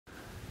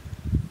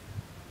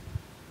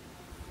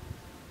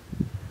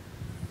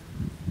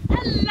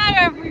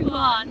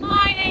everyone,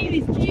 my name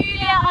is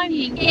Julia. I'm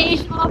the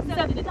Engagement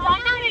Officer for the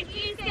Dynamic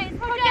Dunescapes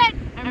Project,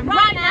 and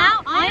right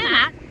now I am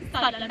at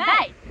Studland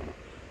Bay.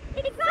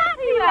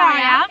 Exactly where I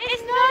am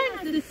is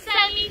known as the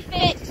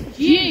semi-fixed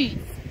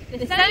dunes.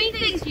 The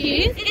semi-fixed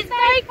dunes is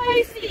very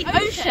close to the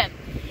ocean.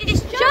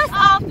 It's just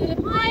after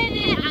the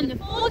Pioneer and the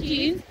Four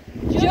dunes,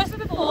 just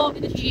before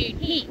the dune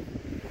heap.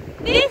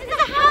 This is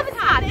a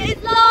habitat that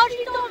is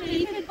largely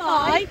dominated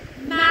by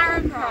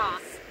marram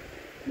grass.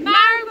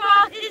 Marram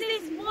grass is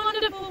this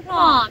wonderful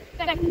plant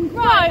that can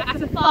grow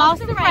at a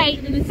faster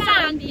rate than the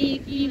sand being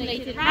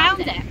accumulated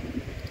around it.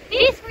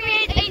 This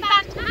creates a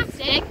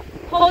fantastic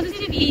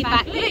positive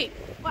feedback loop.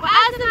 But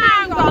as the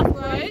marram grass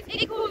grows,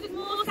 it causes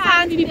more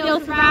sand to be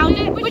built around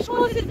it, which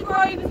causes it to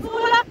grow even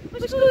taller,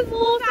 which causes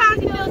more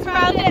sand to be built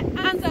around it,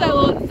 and so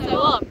on and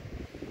so on.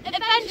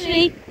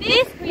 Eventually,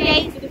 this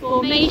creates the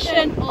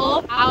formation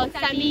of our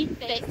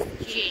semi-fixed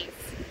dunes.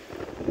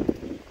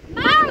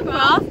 Marram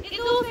grass is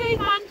also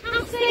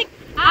fantastic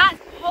at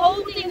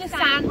holding the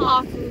sand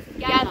particles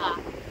together.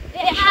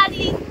 It has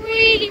these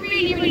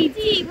really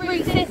deep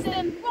root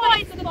systems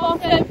right to the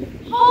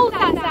bottom, holds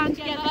that sand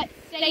together,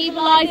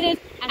 stabilises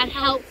and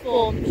helps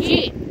form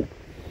dune.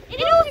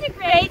 It also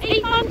creates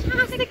a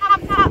fantastic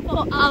habitat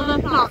for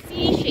other plant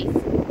species.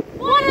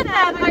 One of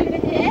them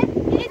over here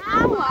is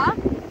our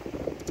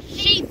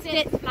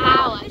sheepsit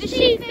flower. The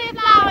sheepsit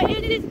flower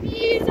is this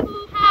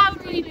beautiful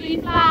powdery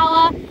blue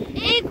flower.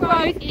 It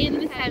grows in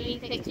the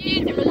semi-fixed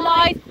dunes. It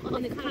relies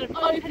on this kind of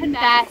open,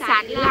 bare,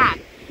 sandy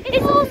land.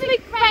 It's also a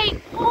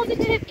great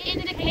positive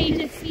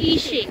indicator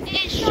species.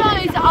 It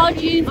shows that our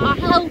dunes are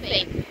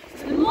healthy.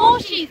 So the more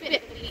sheepsit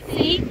that we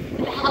see,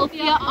 the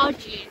healthier our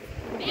dunes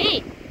will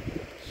be.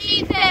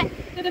 Sheepsit,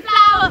 the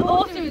flower,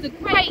 also is a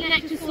great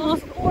nectar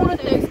source for all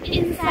of those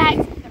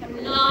insects that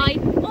rely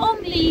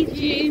on these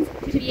dunes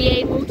to be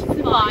able to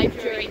survive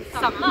during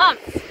summer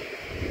months.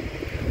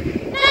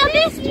 Now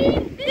this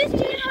dune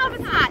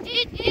habitat,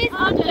 it is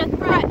under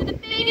threat. The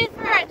biggest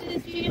threat to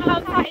this dune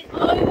habitat is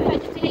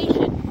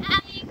over-vegetation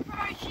and the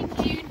encroaching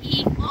dune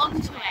heap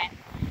onto it.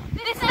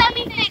 The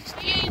semi-fixed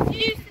dunes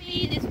used to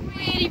be this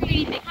really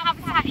big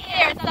habitat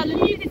here at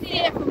Studland. You can see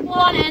it from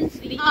one end to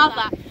the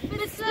other.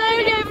 But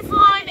slowly over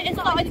time it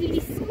started to be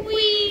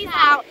squeezed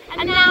out,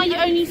 and now you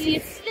only see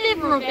a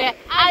sliver of it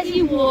as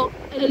you walk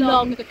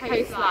along the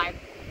coastline.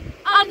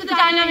 Under the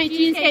Dynamic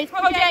Dunescapes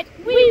Project,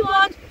 we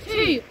want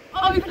to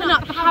open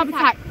up the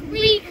habitat,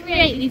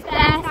 recreate these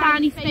bare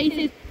sandy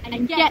spaces,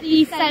 and get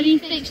these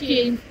semi-fixed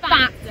dunes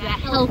back to their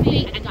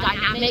healthy and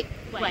dynamic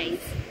ways.